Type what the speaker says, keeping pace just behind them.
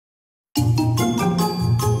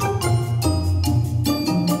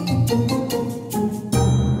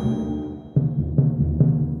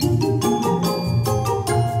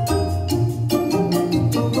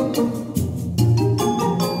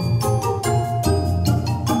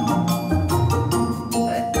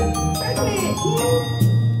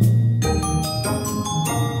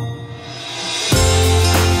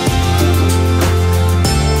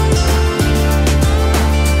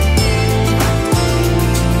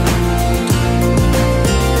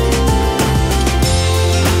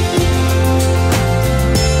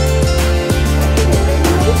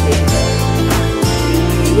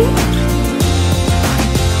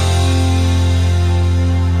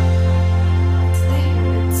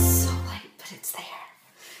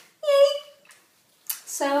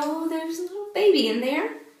baby in there.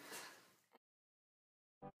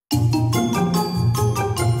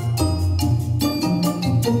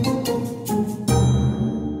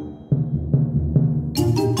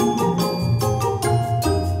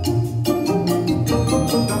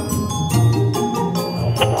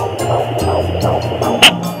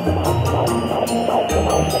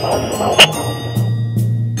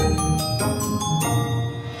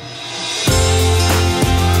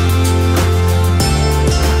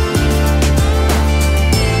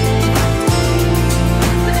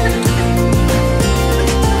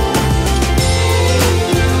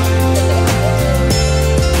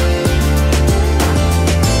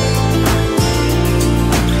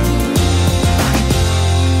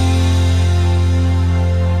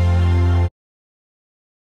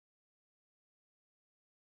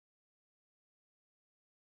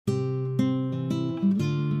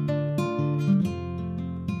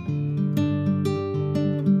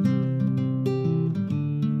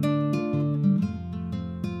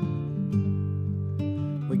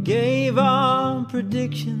 We gave our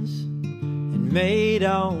predictions and made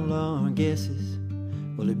all our guesses.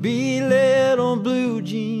 Will it be little blue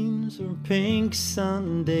jeans or pink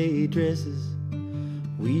Sunday dresses?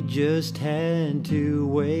 We just had to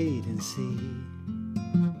wait and see.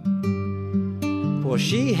 Will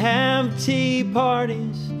she have tea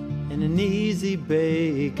parties and an easy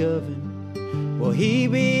bake oven? Will he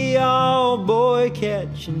be all boy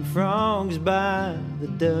catching frogs by the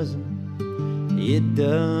dozen? It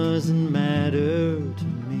doesn't matter to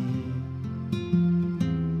me,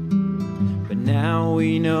 but now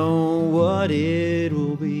we know what it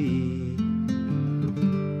will be.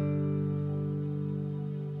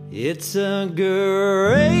 It's a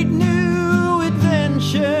great new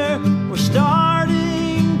adventure we're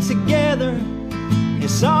starting together.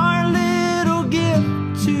 It's our little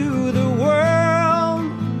gift to the world.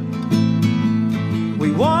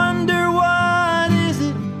 We wonder what is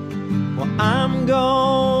it? Well, I'm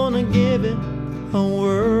gonna give it a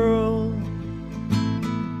whirl.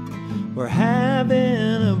 We're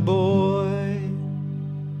having a boy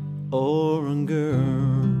or a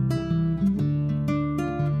girl.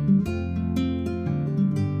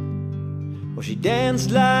 Well, she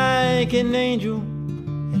danced like an angel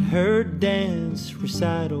at her dance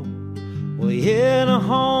recital. Well, he hit a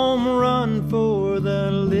home run for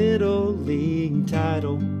the Little League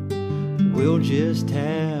title. We'll just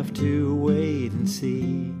have to wait and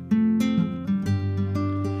see.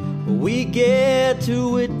 We get to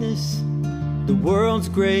witness the world's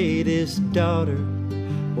greatest daughter.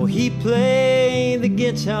 Well, he played the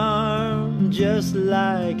guitar just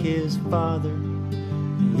like his father.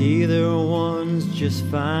 Either one's just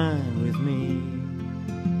fine with me.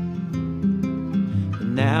 But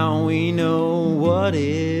now we know what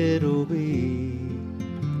it'll be.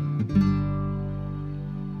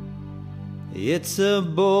 It's a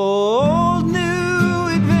bold new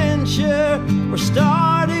adventure we're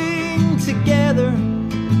starting together.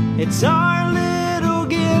 It's our little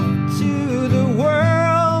gift to the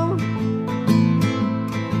world.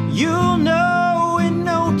 You'll know in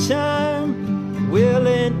no time, will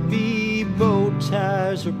it be bow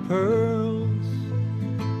ties or pearls?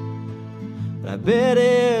 But I bet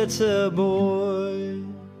it's a boy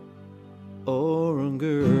or a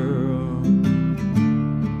girl.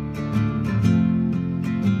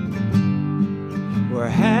 We're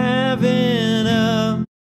having a...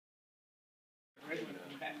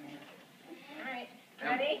 Alright,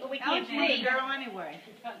 ready? Well, we can't see the girl anyway.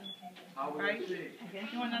 Right?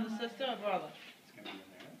 You want another sister or brother?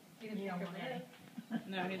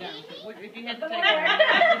 No, he doesn't. If you had to take one.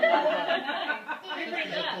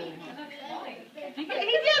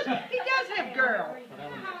 He does have girl.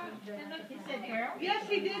 He said girl? Yes,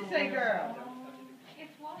 he did say girl.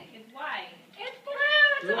 It's white. It's white. It's blue.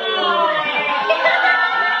 It's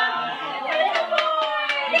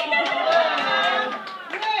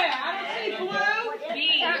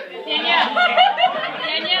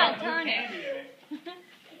Danielle, turn it.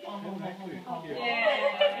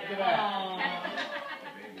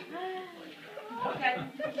 Okay,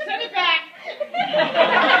 send it back.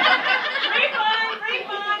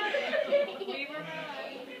 Refund. We were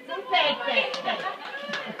right. Thank. I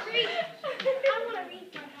want to read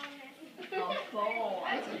my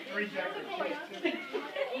That's a 3 seconds.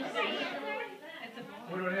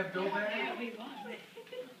 What do I have to do back?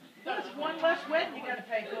 That's one less wedding you got to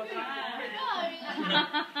pay for.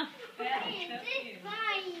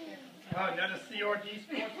 Oh, not a CRD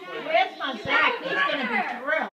sports player. Where's my Zach? He's going to be